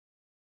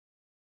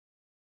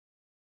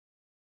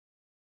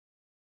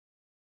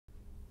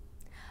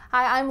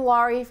Hi, I'm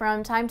Laurie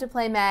from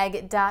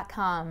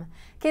TimeToPlayMag.com.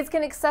 Kids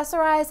can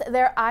accessorize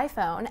their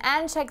iPhone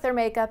and check their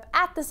makeup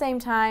at the same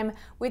time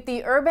with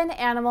the Urban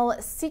Animal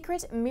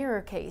Secret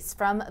Mirror Case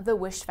from the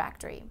Wish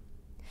Factory.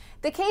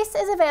 The case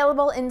is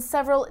available in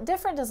several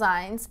different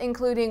designs,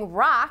 including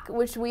rock,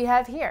 which we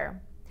have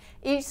here.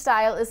 Each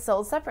style is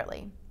sold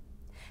separately.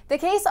 The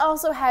case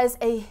also has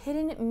a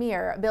hidden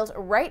mirror built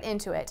right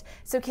into it,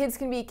 so kids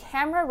can be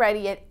camera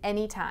ready at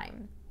any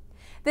time.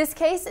 This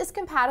case is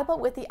compatible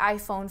with the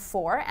iPhone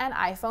 4 and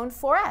iPhone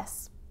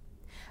 4S.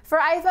 For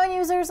iPhone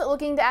users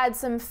looking to add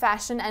some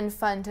fashion and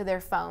fun to their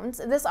phones,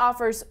 this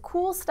offers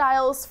cool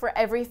styles for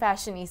every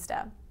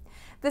fashionista.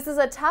 This is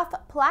a tough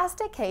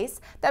plastic case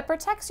that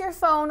protects your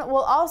phone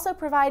while also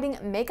providing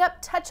makeup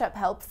touch-up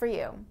help for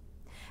you.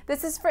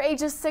 This is for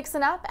ages 6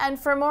 and up, and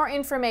for more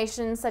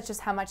information such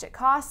as how much it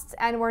costs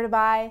and where to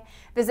buy,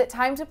 visit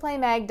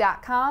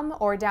TimeToPlayMag.com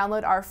or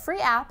download our free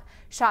app,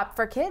 Shop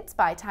for Kids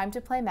by Time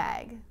to Play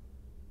Mag.